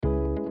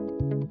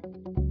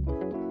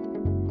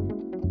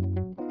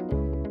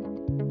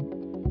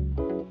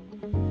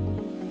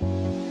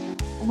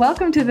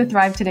Welcome to the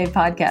Thrive Today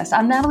podcast.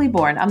 I'm Natalie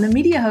Bourne. I'm the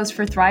media host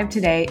for Thrive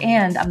Today,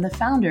 and I'm the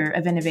founder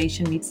of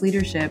Innovation Meets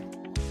Leadership.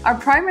 Our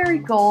primary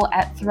goal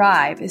at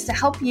Thrive is to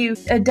help you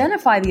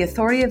identify the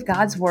authority of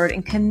God's word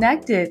and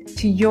connect it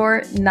to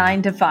your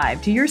 9 to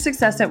 5, to your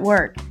success at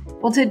work.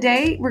 Well,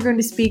 today we're going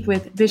to speak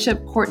with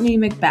Bishop Courtney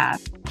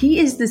McBath. He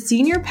is the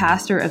senior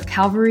pastor of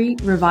Calvary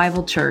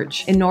Revival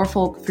Church in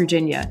Norfolk,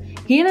 Virginia.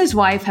 He and his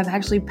wife have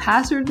actually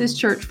pastored this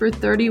church for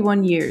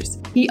 31 years.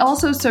 He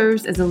also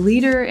serves as a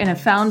leader and a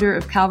founder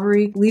of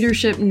Calvary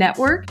Leadership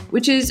Network,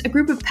 which is a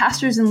group of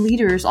pastors and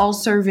leaders all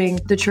serving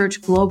the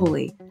church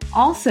globally.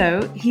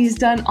 Also, he's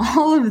done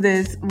all of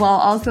this while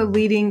also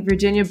leading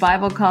Virginia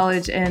Bible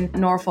College in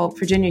Norfolk,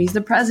 Virginia. He's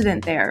the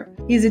president there.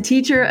 He's a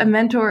teacher, a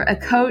mentor, a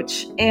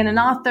coach, and an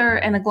author,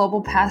 and a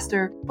global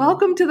pastor.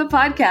 Welcome to the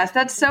podcast.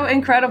 That's so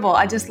incredible.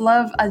 I just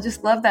love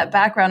that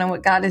background and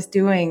what God is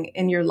doing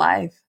in your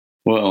life.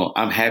 Well,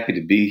 I'm happy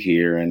to be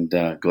here and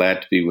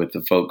glad to be with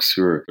the folks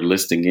who are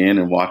listening in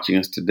and watching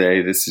us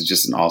today. This is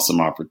just an awesome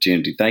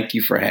opportunity. Thank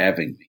you for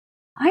having me.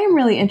 I am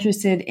really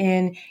interested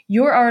in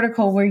your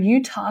article where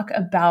you talk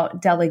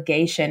about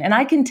delegation. And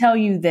I can tell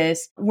you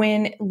this,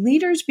 when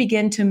leaders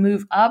begin to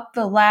move up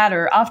the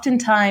ladder,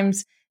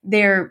 oftentimes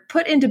they're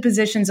put into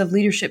positions of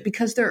leadership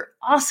because they're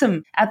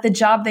awesome at the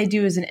job they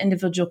do as an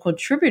individual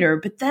contributor.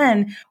 But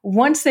then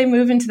once they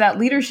move into that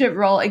leadership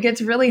role, it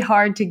gets really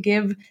hard to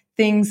give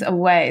things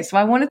away. So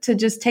I wanted to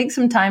just take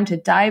some time to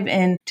dive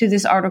into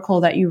this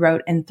article that you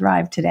wrote in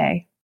Thrive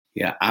Today.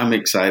 Yeah, I'm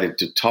excited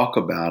to talk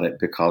about it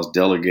because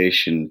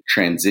delegation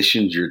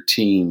transitions your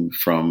team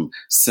from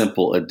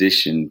simple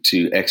addition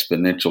to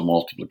exponential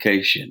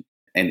multiplication.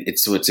 And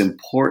it's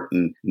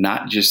important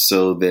not just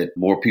so that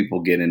more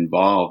people get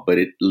involved, but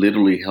it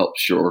literally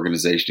helps your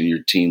organization and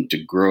your team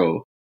to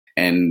grow.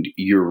 And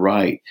you're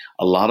right.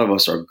 A lot of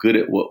us are good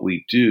at what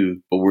we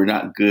do, but we're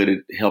not good at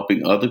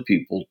helping other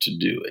people to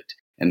do it.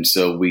 And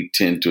so we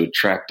tend to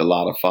attract a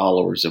lot of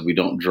followers and we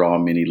don't draw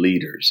many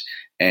leaders.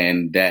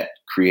 And that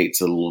creates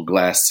a little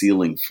glass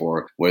ceiling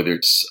for whether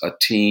it's a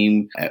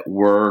team at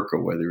work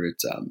or whether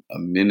it's a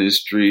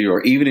ministry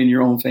or even in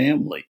your own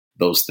family.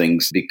 Those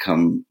things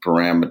become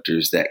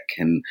parameters that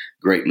can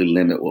greatly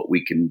limit what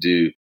we can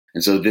do.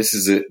 And so this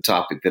is a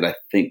topic that I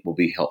think will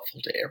be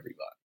helpful to everybody.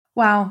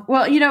 Wow.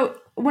 Well,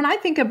 when I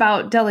think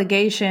about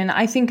delegation,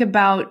 I think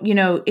about,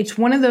 it's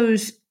one of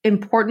those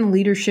important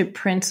leadership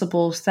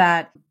principles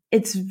that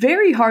it's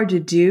very hard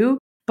to do,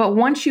 but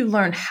once you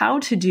learn how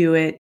to do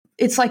it,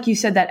 it's like you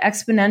said, that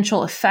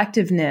exponential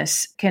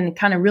effectiveness can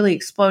kind of really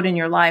explode in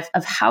your life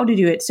of how to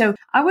do it. So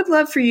I would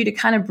love for you to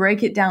kind of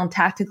break it down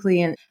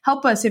tactically and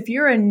help us if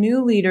you're a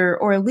new leader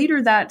or a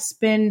leader that's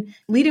been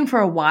leading for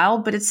a while,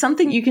 but it's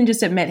something you can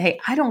just admit, hey,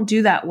 I don't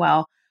do that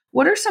well.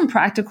 What are some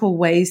practical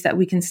ways that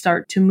we can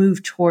start to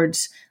move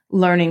towards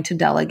learning to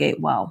delegate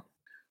well?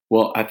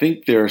 Well, I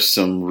think there are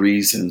some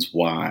reasons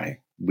why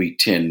we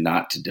tend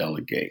not to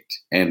delegate.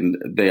 And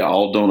they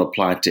all don't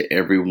apply to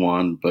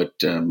everyone, but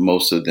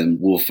most of them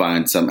will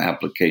find some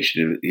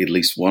application, at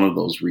least one of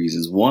those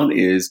reasons. One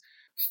is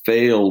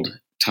failed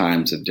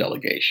times of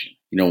delegation.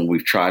 When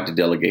we've tried to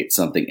delegate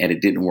something and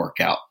it didn't work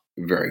out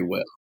very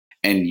well.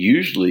 And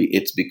usually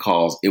it's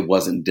because it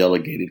wasn't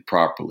delegated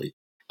properly.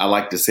 I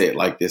like to say it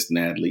like this,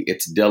 Natalie,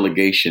 it's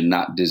delegation,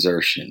 not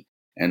desertion.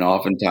 And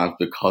oftentimes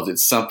because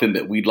it's something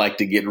that we'd like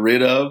to get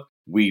rid of,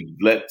 we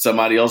let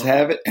somebody else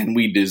have it and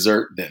we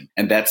desert them.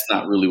 And that's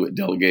not really what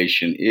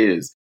delegation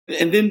is.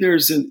 And then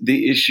there's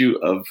the issue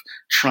of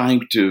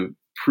trying to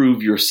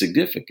prove your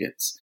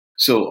significance.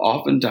 So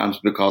oftentimes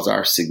because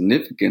our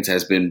significance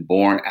has been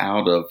born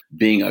out of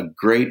being a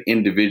great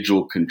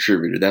individual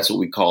contributor. That's what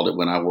we called it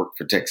when I worked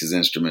for Texas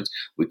Instruments.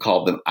 We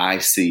called them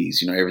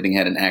ICs. Everything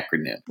had an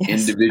acronym,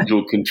 yes.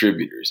 Individual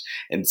contributors.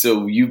 And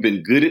so you've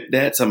been good at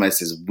that. Somebody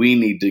says, we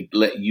need to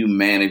let you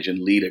manage and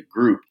lead a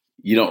group.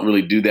 You don't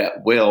really do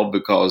that well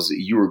because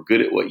you were good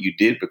at what you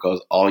did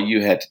because all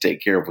you had to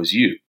take care of was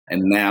you.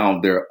 And now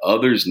there are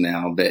others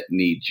now that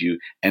need you.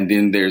 And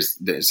then there's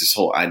this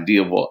whole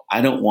idea of, well, I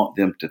don't want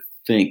them to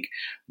think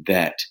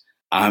that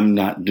I'm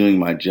not doing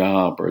my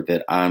job or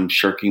that I'm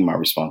shirking my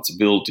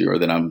responsibility or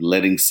that I'm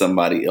letting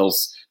somebody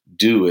else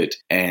do it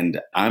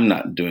and I'm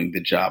not doing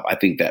the job. I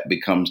think that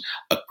becomes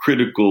a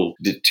critical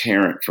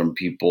deterrent from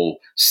people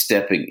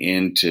stepping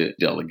into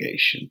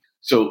delegation.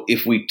 So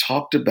if we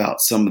talked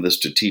about some of the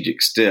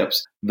strategic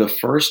steps, the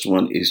first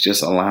one is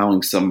just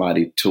allowing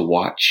somebody to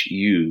watch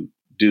you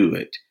do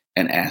it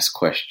and ask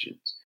questions.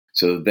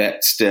 So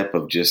that step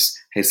of just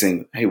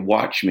saying, hey,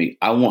 watch me.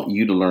 I want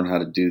you to learn how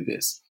to do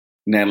this.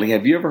 Natalie,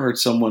 have you ever heard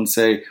someone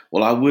say,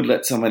 well, I would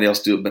let somebody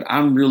else do it, but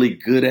I'm really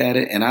good at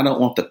it and I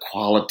don't want the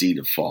quality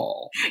to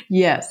fall?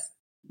 Yes.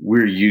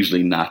 We're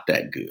usually not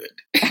that good.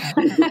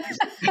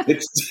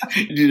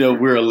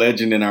 We're a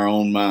legend in our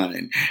own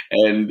mind.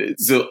 And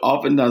so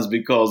oftentimes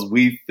because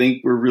we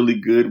think we're really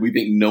good, we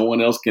think no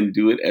one else can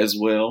do it as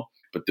well.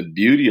 But the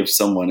beauty of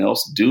someone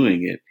else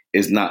doing it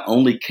is not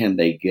only can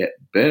they get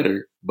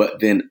better, but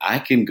then I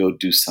can go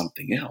do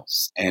something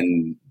else.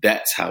 And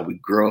that's how we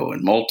grow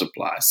and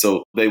multiply.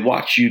 So they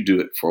watch you do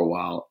it for a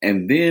while,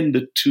 and then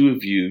the two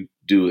of you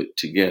do it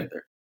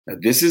together. Now,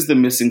 this is the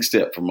missing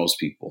step for most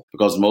people,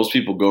 because most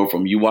people go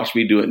from, you watch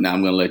me do it, now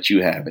I'm going to let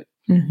you have it.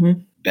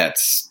 Mm-hmm.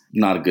 That's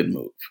not a good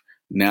move.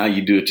 Now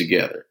you do it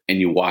together and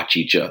you watch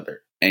each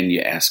other and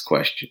you ask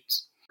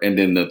questions. And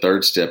then the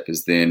third step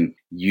is then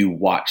you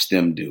watch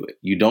them do it.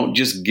 You don't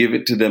just give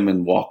it to them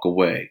and walk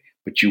away,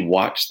 but you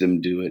watch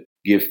them do it,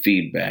 give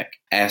feedback,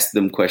 ask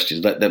them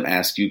questions, let them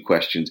ask you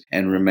questions,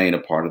 and remain a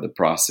part of the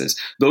process.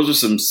 Those are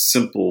some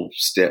simple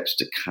steps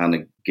to kind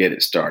of get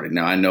it started.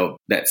 Now, I know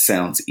that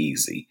sounds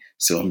easy,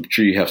 so I'm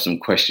sure you have some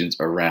questions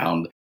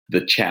around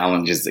the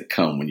challenges that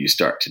come when you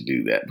start to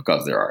do that,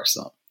 because there are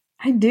some.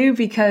 I do,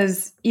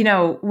 because,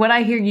 what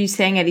I hear you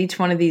saying at each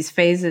one of these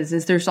phases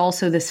is there's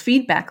also this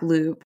feedback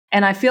loop.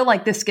 And I feel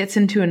like this gets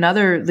into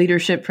another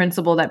leadership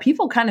principle that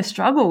people kind of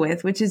struggle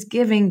with, which is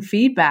giving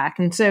feedback.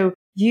 And so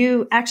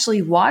you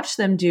actually watch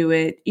them do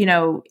it,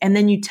 and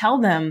then you tell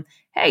them,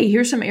 hey,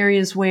 here's some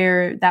areas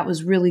where that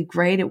was really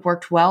great. It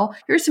worked well.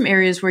 Here's some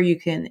areas where you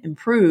can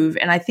improve.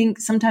 And I think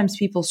sometimes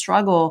people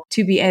struggle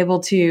to be able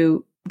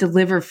to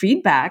deliver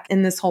feedback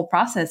in this whole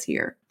process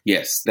here.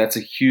 Yes, that's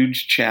a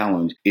huge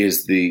challenge,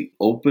 is the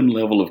open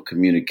level of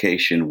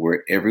communication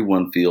where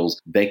everyone feels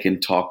they can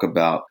talk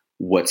about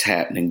what's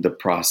happening, the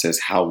process,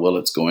 how well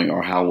it's going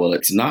or how well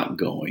it's not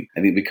going.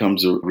 I think it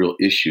becomes a real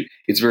issue.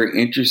 It's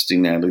very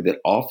interesting, Natalie,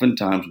 that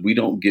oftentimes we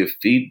don't give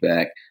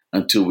feedback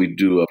until we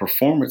do a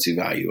performance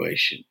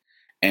evaluation.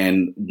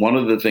 And one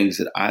of the things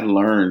that I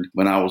learned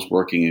when I was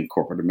working in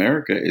corporate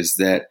America is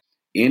that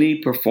any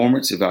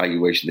performance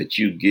evaluation that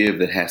you give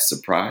that has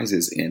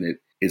surprises in it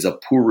is a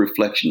poor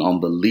reflection on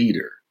the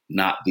leader,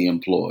 not the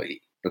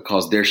employee,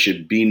 because there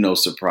should be no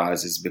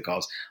surprises,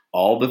 because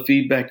all the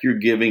feedback you're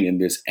giving in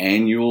this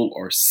annual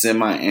or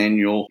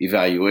semi-annual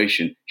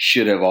evaluation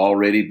should have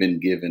already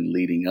been given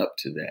leading up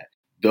to that.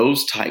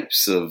 Those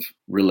types of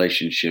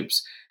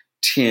relationships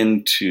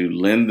tend to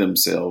lend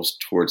themselves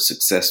towards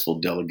successful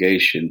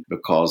delegation,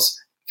 because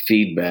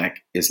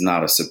feedback is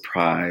not a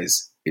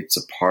surprise. It's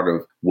a part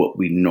of what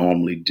we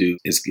normally do,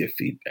 is give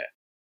feedback.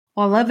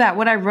 Well, I love that.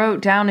 What I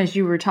wrote down as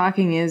you were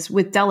talking is,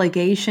 with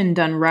delegation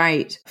done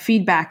right,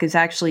 feedback is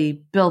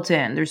actually built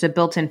in. There's a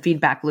built-in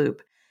feedback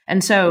loop.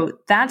 And so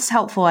that's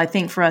helpful, I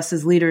think, for us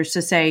as leaders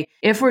to say,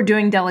 if we're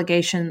doing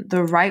delegation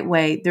the right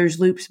way, there's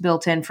loops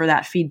built in for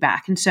that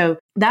feedback. And so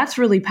that's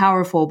really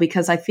powerful,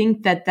 because I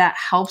think that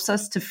helps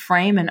us to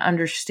frame and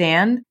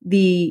understand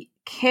the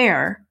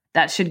care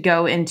that should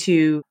go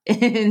into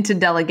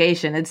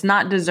delegation. It's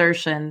not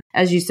desertion,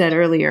 as you said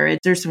earlier.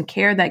 There's some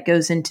care that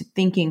goes into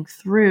thinking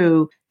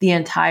through the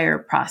entire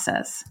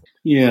process.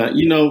 Yeah,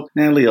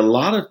 Natalie, a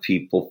lot of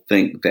people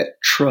think that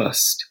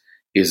trust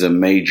is a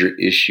major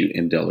issue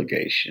in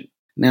delegation.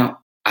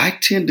 Now, I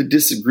tend to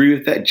disagree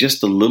with that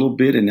just a little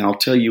bit, and I'll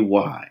tell you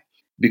why.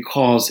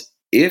 Because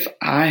if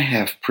I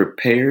have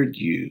prepared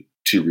you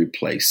to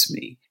replace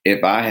me,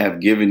 if I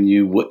have given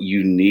you what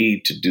you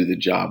need to do the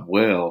job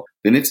well,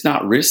 then it's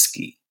not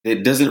risky.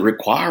 It doesn't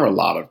require a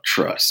lot of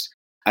trust.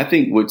 I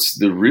think what's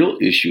the real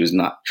issue is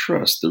not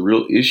trust. The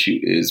real issue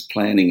is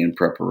planning and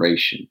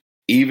preparation.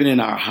 Even in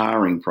our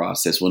hiring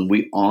process, when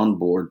we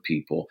onboard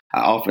people,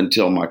 I often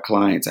tell my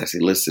clients, I say,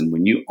 listen,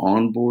 when you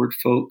onboard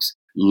folks,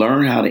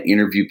 learn how to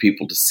interview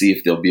people to see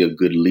if they'll be a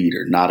good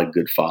leader, not a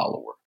good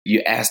follower.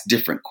 You ask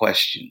different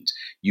questions.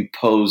 You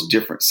pose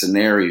different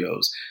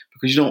scenarios,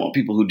 because you don't want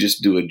people who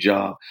just do a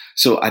job.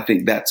 So I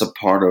think that's a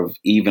part of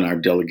even our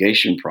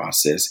delegation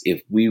process.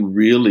 If we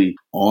really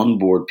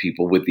onboard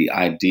people with the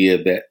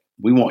idea that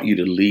we want you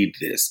to lead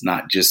this,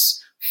 not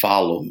just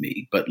follow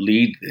me, but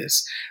lead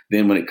this,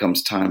 then when it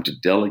comes time to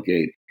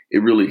delegate, it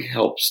really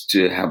helps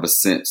to have a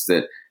sense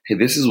that, hey,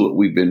 this is what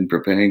we've been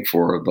preparing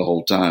for the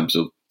whole time.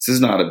 So this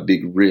is not a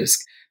big risk.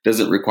 It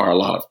doesn't require a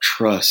lot of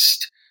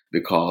trust,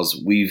 because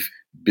we've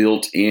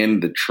built in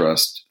the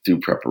trust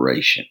through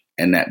preparation.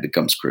 And that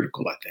becomes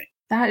critical, I think.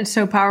 That is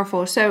so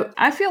powerful. So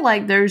I feel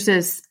like there's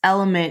this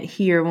element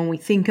here when we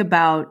think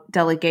about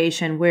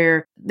delegation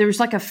where there's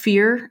like a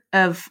fear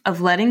of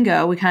letting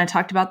go. We kind of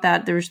talked about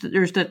that. There's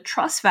the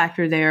trust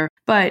factor there,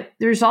 but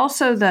there's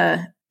also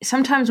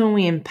sometimes when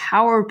we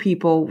empower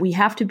people, we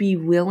have to be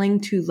willing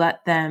to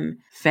let them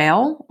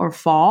fail or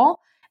fall.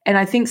 And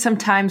I think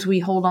sometimes we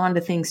hold on to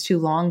things too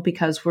long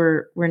because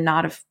we're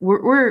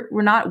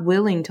not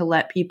willing to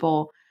let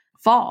people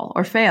fall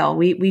or fail.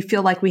 We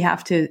feel like we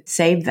have to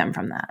save them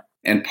from that.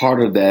 And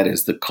part of that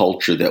is the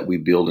culture that we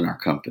build in our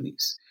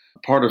companies.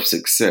 Part of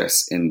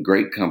success in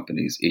great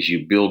companies is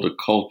you build a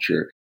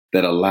culture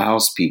that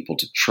allows people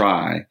to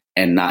try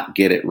and not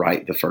get it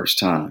right the first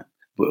time.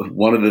 But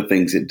one of the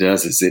things it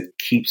does is it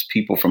keeps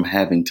people from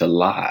having to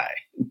lie,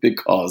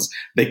 because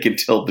they can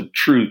tell the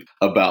truth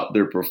about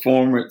their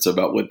performance,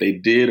 about what they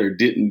did or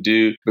didn't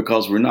do,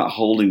 because we're not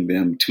holding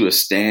them to a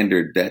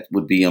standard that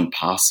would be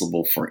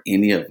impossible for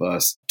any of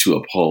us to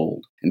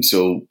uphold. And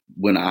so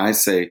when I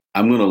say,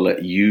 I'm going to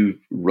let you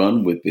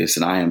run with this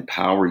and I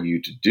empower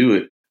you to do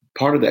it,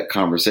 part of that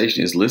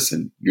conversation is,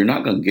 listen, you're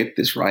not going to get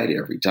this right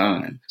every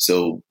time.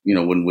 So,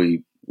 when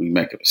we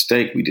make a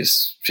mistake, we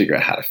just figure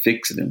out how to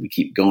fix it and we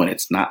keep going.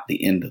 It's not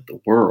the end of the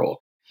world.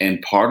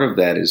 And part of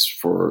that is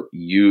for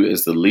you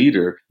as the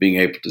leader being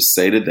able to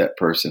say to that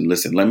person,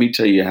 listen, let me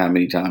tell you how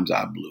many times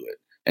I blew it.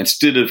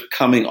 Instead of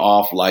coming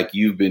off like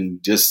you've been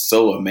just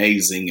so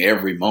amazing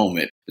every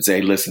moment,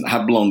 say, listen,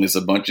 I've blown this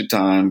a bunch of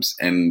times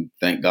and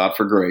thank God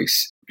for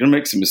grace. You're going to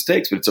make some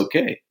mistakes, but it's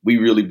okay. We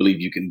really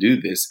believe you can do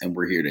this and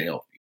we're here to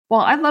help you.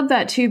 Well, I love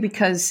that too,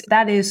 because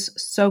that is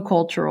so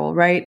cultural,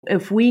 right?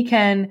 If we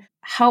can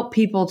help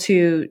people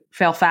to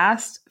fail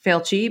fast,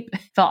 fail cheap,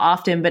 fail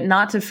often, but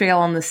not to fail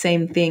on the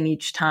same thing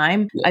each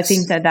time, yes. I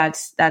think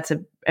that's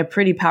a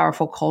pretty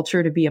powerful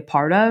culture to be a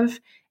part of,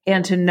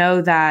 and to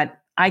know that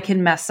I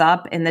can mess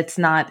up and that's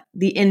not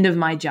the end of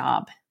my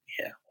job.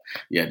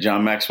 Yeah.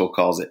 John Maxwell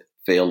calls it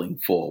failing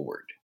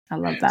forward. I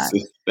love that. So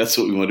that's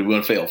what we want to do. We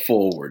want to fail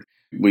forward.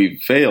 We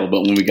failed,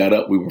 but when we got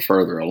up, we were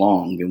further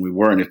along than we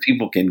were. And if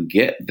people can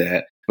get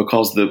that,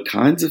 because the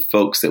kinds of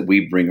folks that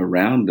we bring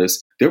around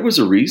us, there was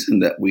a reason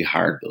that we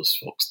hired those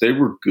folks. They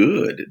were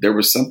good. There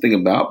was something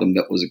about them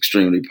that was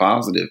extremely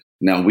positive.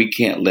 Now, we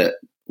can't let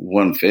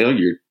one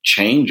failure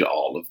change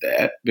all of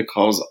that,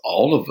 because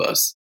all of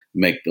us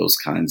make those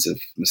kinds of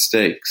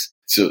mistakes.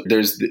 So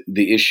there's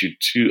the issue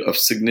too of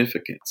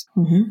significance.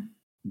 Mm-hmm.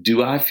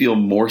 Do I feel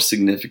more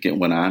significant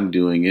when I'm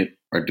doing it,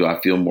 or do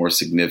I feel more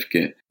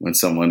significant when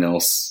someone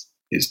else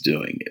is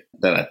doing it?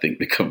 That, I think,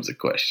 becomes a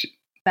question.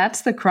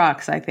 That's the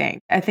crux, I think.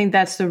 I think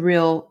that's the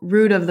real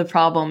root of the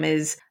problem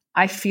is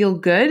I feel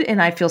good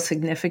and I feel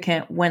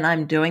significant when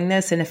I'm doing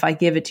this. And if I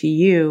give it to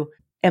you,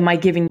 am I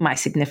giving my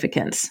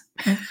significance?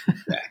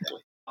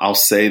 Exactly. I'll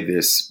say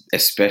this,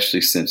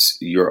 especially since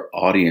your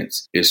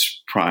audience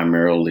is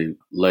primarily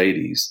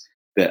ladies,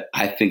 that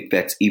I think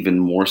that's even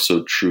more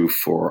so true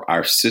for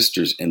our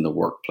sisters in the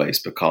workplace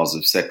because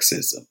of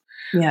sexism.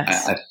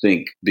 Yes. I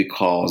think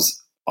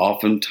because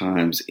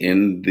oftentimes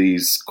in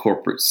these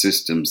corporate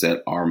systems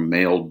that are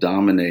male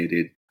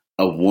dominated,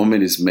 a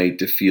woman is made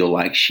to feel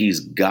like she's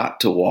got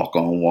to walk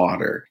on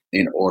water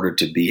in order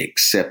to be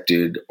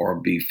accepted or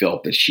be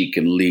felt that she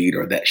can lead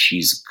or that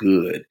she's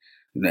good.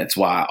 And that's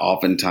why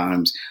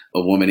oftentimes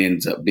a woman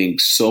ends up being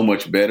so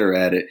much better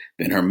at it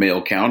than her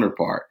male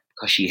counterpart,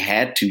 because she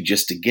had to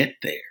just to get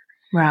there.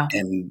 Wow.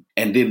 And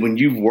then when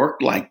you've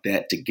worked like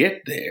that to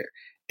get there,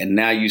 and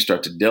now you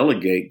start to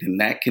delegate, then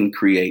that can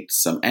create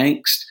some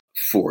angst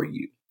for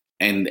you.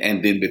 And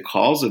then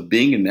because of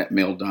being in that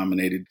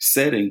male-dominated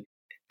setting,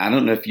 I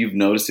don't know if you've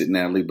noticed it,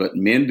 Natalie, but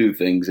men do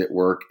things at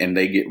work and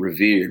they get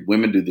revered.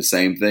 Women do the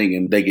same thing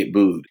and they get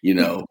booed.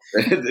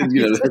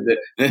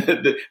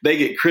 They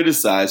get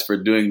criticized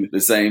for doing the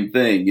same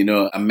thing.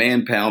 A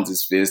man pounds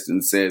his fist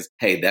and says,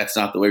 "Hey, that's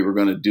not the way we're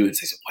going to do it."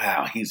 They say,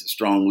 "Wow, he's a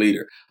strong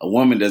leader." A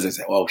woman doesn't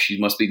say, "Oh, she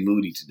must be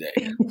moody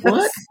today."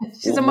 What?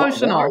 She's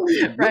emotional,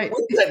 right?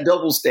 Where does that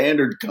double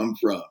standard come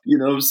from?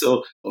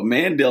 So a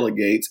man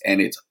delegates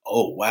and it's,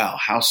 "Oh, wow,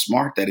 how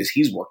smart that is.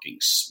 He's working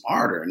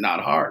smarter,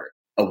 not harder."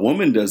 A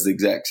woman does the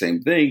exact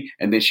same thing,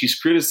 and then she's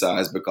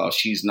criticized because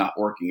she's not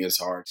working as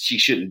hard. She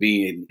shouldn't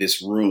be in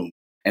this room.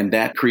 And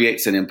that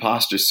creates an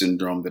imposter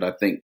syndrome that I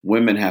think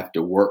women have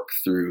to work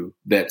through.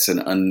 That's an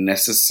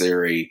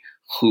unnecessary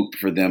hoop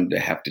for them to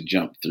have to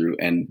jump through.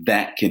 And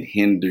that can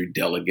hinder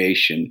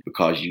delegation,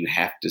 because you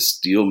have to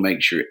still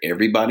make sure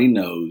everybody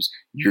knows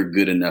you're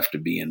good enough to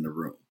be in the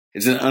room.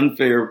 It's an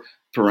unfair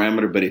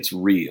parameter, but it's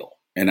real.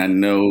 And I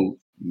know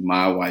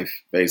my wife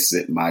faces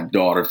it, my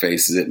daughter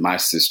faces it, my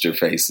sister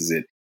faces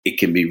it. It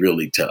can be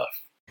really tough.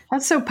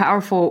 That's so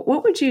powerful.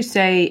 What would you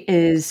say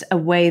is a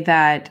way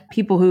that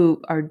people who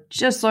are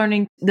just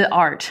learning the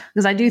art,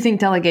 because I do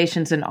think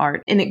delegation's an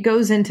art, and it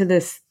goes into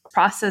this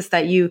process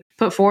that you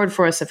put forward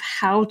for us of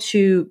how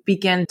to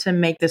begin to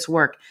make this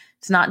work.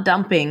 It's not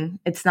dumping.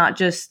 It's not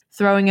just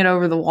throwing it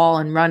over the wall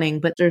and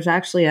running, but there's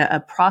actually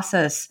a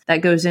process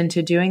that goes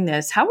into doing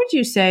this. How would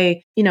you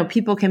say,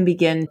 people can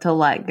begin to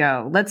let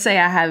go? Let's say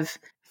I have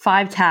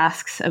 5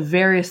 tasks of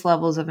various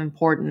levels of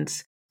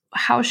importance.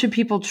 How should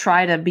people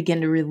try to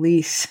begin to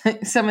release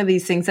some of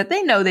these things that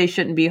they know they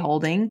shouldn't be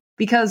holding?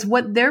 Because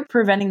what they're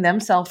preventing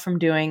themselves from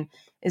doing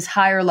is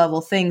higher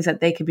level things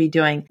that they could be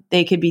doing.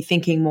 They could be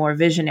thinking more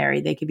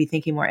visionary. They could be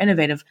thinking more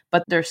innovative,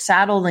 but they're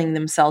saddling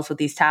themselves with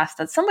these tasks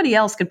that somebody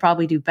else could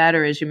probably do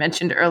better, as you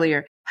mentioned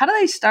earlier. How do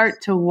they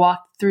start to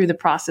walk through the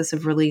process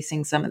of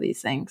releasing some of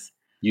these things?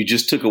 You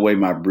just took away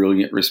my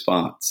brilliant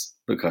response,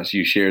 because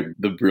you shared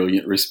the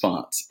brilliant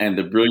response. And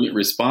the brilliant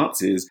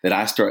response is that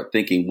I start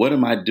thinking, what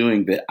am I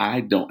doing that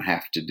I don't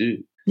have to do?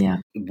 Yeah.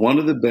 One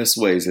of the best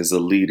ways as a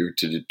leader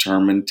to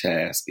determine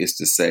tasks is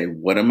to say,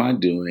 what am I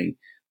doing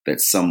that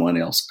someone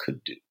else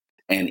could do?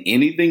 And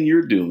anything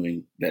you're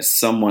doing that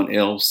someone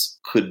else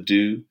could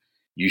do,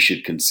 you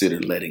should consider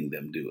letting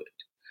them do it.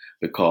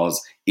 Because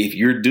if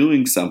you're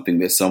doing something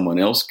that someone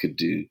else could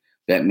do,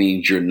 that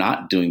means you're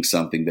not doing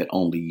something that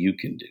only you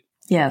can do.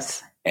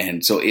 Yes.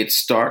 And so it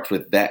starts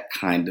with that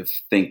kind of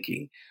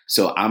thinking.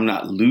 So I'm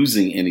not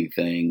losing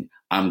anything.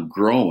 I'm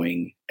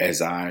growing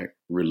as I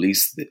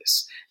release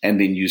this. And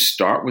then you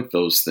start with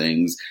those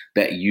things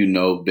that you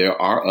know there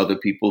are other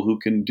people who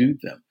can do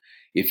them.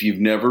 If you've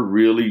never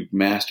really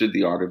mastered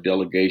the art of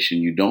delegation,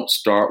 you don't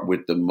start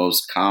with the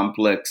most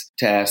complex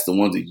tasks, the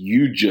ones that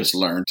you just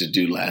learned to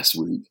do last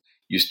week.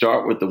 You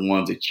start with the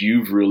ones that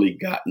you've really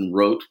gotten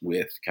rote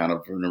with, kind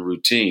of in a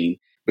routine,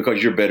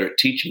 because you're better at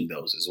teaching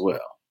those as well.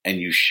 And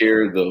you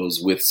share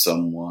those with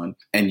someone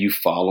and you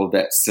follow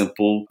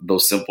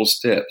those simple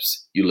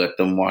steps. You let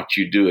them watch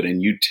you do it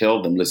and you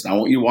tell them, listen, I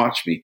want you to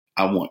watch me.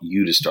 I want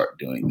you to start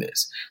doing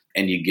this.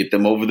 And you get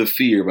them over the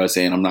fear by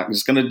saying, I'm not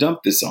just going to dump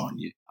this on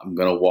you. I'm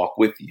going to walk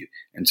with you.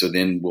 And so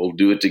then we'll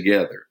do it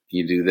together.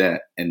 You do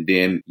that. And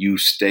then you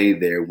stay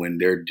there when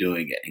they're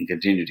doing it and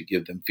continue to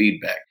give them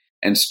feedback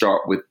and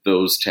start with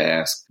those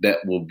tasks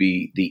that will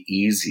be the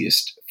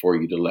easiest for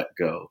you to let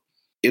go.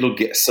 It'll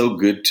get so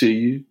good to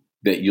you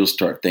that you'll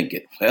start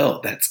thinking,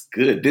 well, that's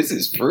good. This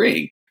is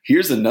free.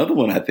 Here's another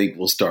one I think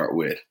we'll start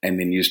with. And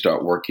then you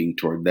start working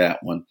toward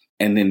that one.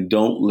 And then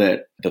don't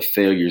let the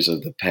failures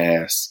of the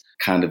past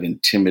kind of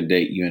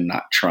intimidate you and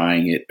not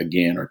trying it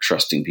again or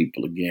trusting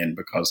people again,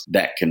 because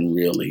that can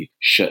really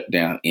shut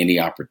down any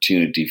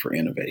opportunity for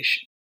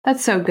innovation.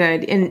 That's so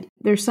good. And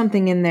there's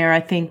something in there,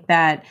 I think,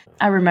 that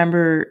I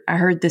remember I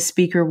heard the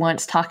speaker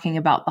once talking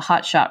about the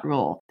hotshot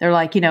rule. They're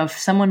like, if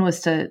someone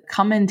was to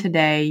come in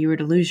today, you were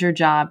to lose your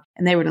job,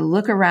 and they were to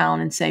look around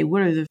and say,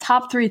 what are the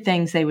top 3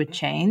 things they would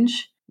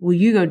change? Will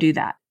you go do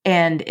that?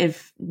 And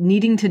if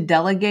needing to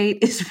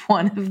delegate is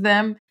one of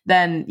them,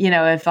 then,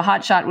 if a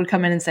hotshot would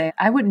come in and say,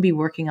 I wouldn't be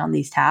working on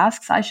these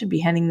tasks, I should be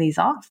handing these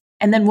off.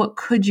 And then what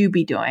could you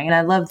be doing? And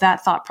I love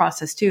that thought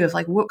process too, of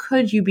like, what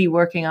could you be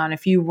working on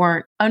if you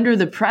weren't under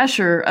the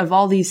pressure of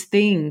all these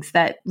things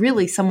that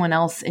really someone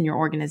else in your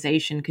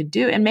organization could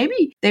do? And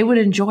maybe they would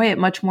enjoy it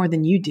much more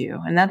than you do.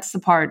 And that's the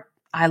part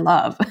I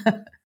love.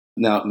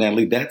 Now,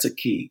 Natalie, that's a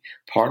key.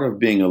 Part of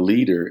being a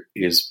leader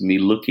is me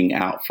looking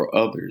out for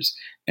others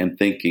and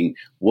thinking,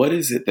 what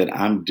is it that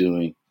I'm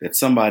doing that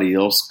somebody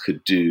else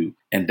could do?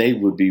 And they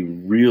would be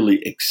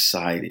really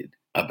excited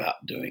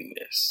about doing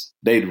this.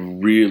 They'd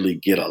really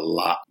get a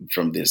lot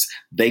from this.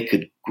 They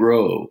could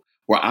grow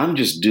where I'm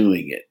just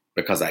doing it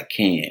because I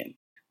can,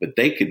 but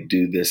they could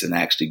do this and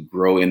actually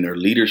grow in their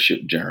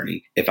leadership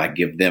journey if I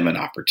give them an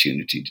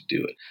opportunity to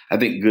do it. I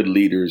think good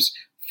leaders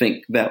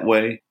think that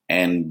way,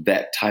 and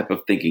that type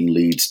of thinking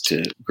leads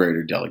to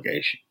greater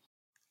delegation.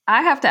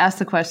 I have to ask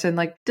the question,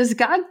 does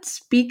God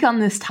speak on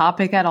this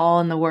topic at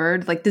all in the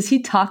Word? Does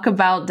he talk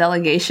about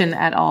delegation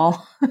at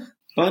all?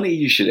 Funny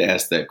you should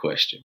ask that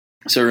question.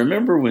 So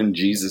remember when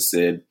Jesus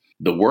said,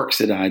 the works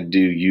that I do,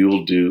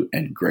 you'll do,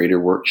 and greater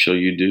work shall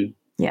you do?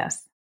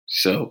 Yes.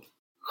 So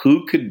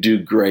who could do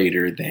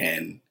greater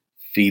than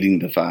feeding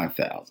the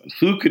 5,000?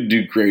 Who could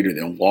do greater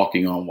than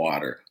walking on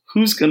water?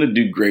 Who's going to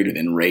do greater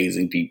than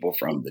raising people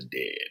from the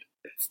dead?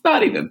 It's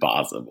not even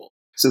possible.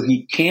 So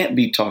he can't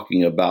be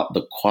talking about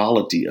the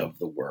quality of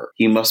the work.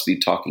 He must be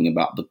talking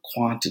about the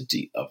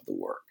quantity of the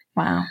work.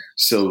 Wow.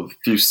 So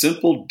through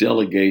simple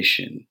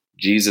delegation,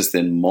 Jesus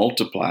then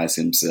multiplies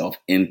himself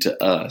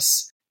into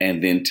us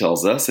and then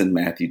tells us in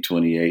Matthew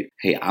 28,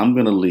 hey, I'm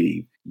going to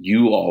leave.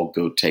 You all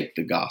go take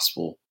the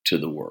gospel to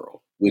the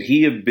world. Would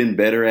he have been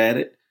better at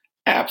it?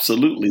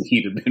 Absolutely,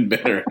 he'd have been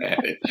better at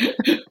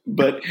it.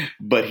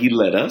 But he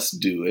let us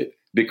do it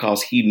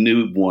because he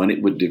knew, one,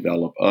 it would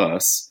develop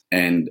us,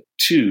 and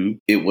two,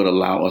 it would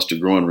allow us to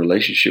grow in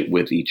relationship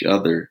with each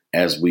other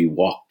as we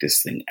walk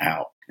this thing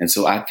out. And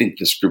so I think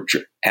the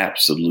scripture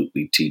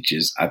absolutely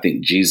teaches, I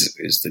think Jesus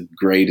is the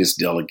greatest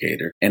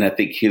delegator. And I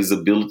think his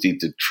ability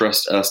to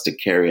trust us to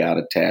carry out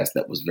a task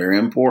that was very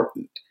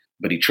important,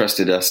 but he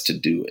trusted us to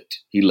do it.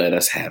 He let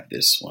us have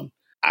this one.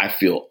 I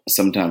feel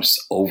sometimes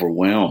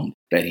overwhelmed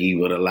that he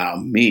would allow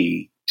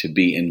me to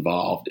be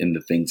involved in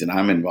the things that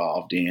I'm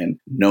involved in,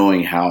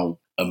 knowing how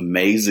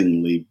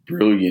amazingly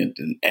brilliant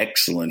and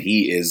excellent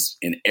he is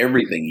in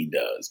everything he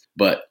does.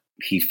 But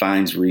he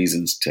finds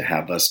reasons to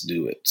have us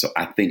do it. So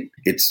I think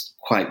it's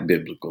quite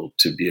biblical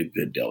to be a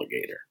good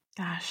delegator.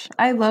 Gosh,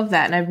 I love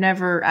that. And I've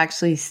never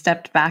actually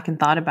stepped back and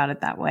thought about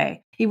it that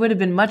way. He would have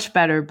been much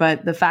better,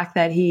 but the fact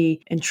that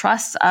he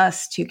entrusts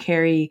us to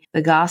carry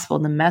the gospel,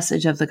 the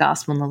message of the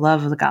gospel and the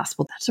love of the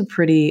gospel, that's a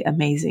pretty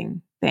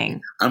amazing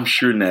thing. I'm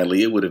sure,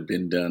 Natalie, it would have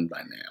been done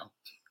by now.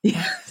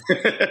 Yes,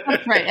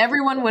 that's right.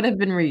 Everyone would have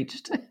been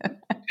reached.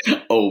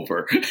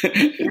 Over.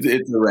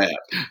 It's a wrap.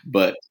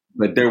 But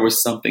there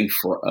was something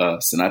for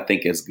us. And I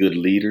think as good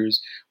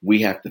leaders,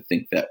 we have to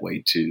think that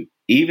way too.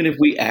 Even if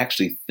we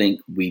actually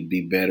think we'd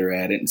be better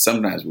at it, and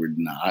sometimes we're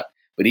not,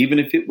 but even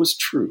if it was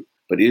true,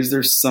 but is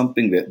there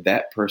something that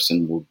that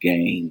person will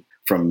gain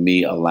from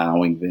me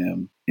allowing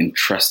them and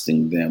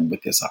trusting them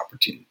with this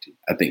opportunity?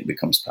 I think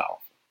becomes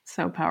powerful.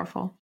 So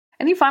powerful.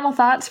 Any final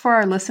thoughts for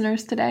our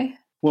listeners today?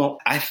 Well,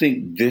 I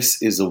think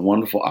this is a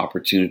wonderful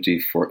opportunity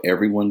for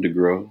everyone to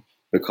grow,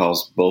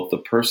 because both the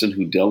person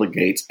who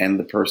delegates and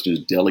the person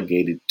who's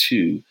delegated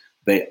to,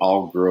 they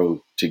all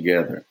grow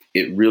together.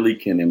 It really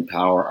can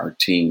empower our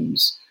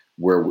teams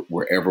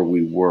wherever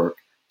we work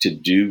to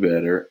do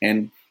better.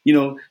 And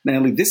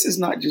Natalie, this is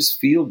not just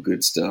feel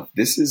good stuff.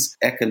 This is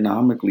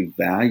economically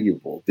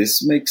valuable.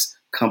 This makes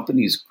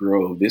companies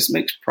grow. This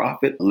makes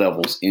profit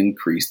levels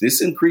increase.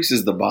 This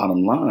increases the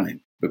bottom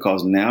line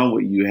because now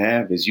what you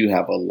have is you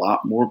have a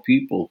lot more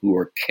people who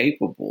are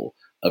capable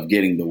of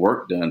getting the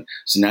work done.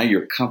 So now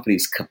your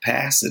company's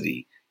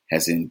capacity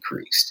has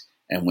increased.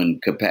 And when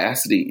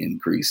capacity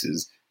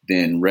increases,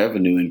 then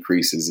revenue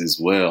increases as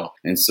well.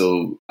 And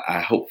so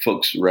I hope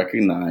folks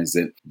recognize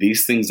that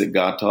these things that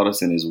God taught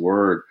us in his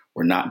word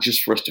were not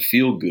just for us to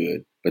feel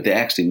good, but they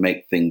actually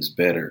make things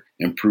better,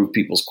 improve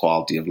people's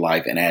quality of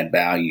life, and add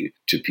value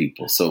to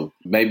people. So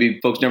maybe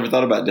folks never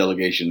thought about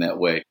delegation that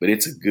way, but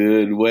it's a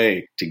good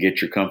way to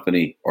get your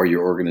company or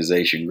your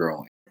organization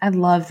growing. I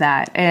love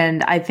that.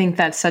 And I think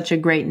that's such a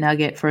great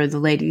nugget for the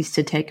ladies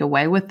to take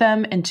away with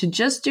them and to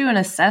just do an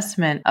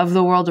assessment of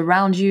the world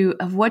around you,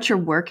 of what you're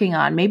working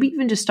on. Maybe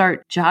even just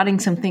start jotting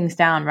some things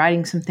down,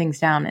 writing some things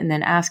down, and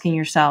then asking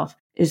yourself,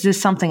 is this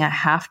something I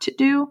have to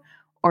do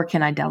or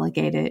can I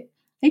delegate it?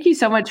 Thank you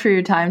so much for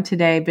your time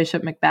today,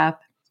 Bishop McBath.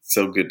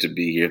 So good to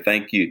be here.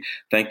 Thank you.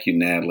 Thank you,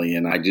 Natalie.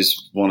 And I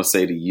just want to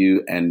say to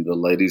you and the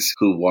ladies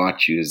who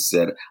watch you is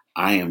that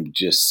I am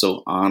just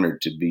so honored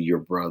to be your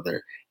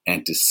brother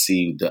and to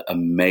see the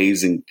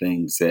amazing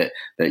things that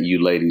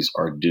you ladies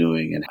are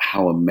doing and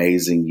how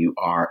amazing you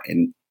are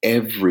in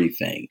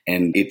everything.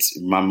 And it's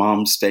my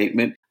mom's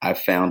statement I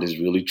found is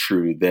really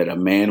true, that a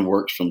man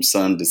works from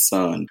sun to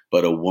sun,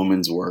 but a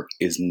woman's work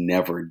is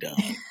never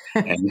done.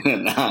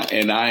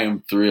 and I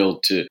am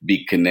thrilled to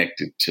be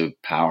connected to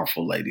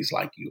powerful ladies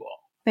like you all.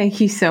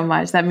 Thank you so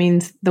much. That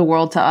means the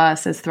world to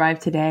us as Thrive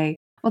Today.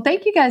 Well,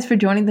 thank you guys for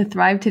joining the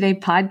Thrive Today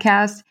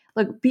podcast.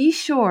 Look, be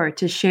sure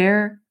to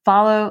share,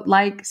 follow,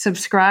 like,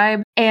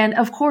 subscribe, and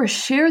of course,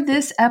 share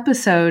this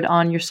episode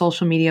on your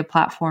social media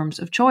platforms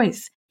of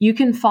choice. You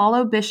can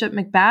follow Bishop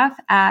McBath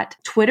at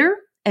Twitter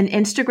and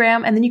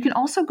Instagram, and then you can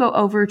also go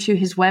over to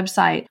his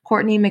website,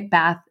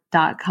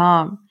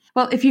 CourtneyMcBath.com.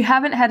 Well, if you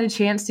haven't had a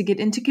chance to get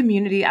into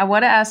community, I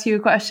want to ask you a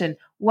question.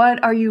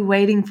 What are you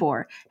waiting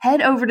for?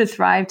 Head over to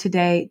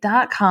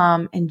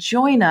thrivetoday.com and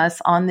join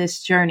us on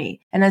this journey.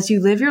 And as you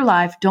live your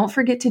life, don't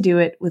forget to do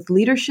it with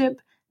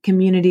leadership,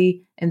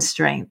 community, and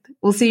strength.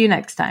 We'll see you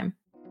next time.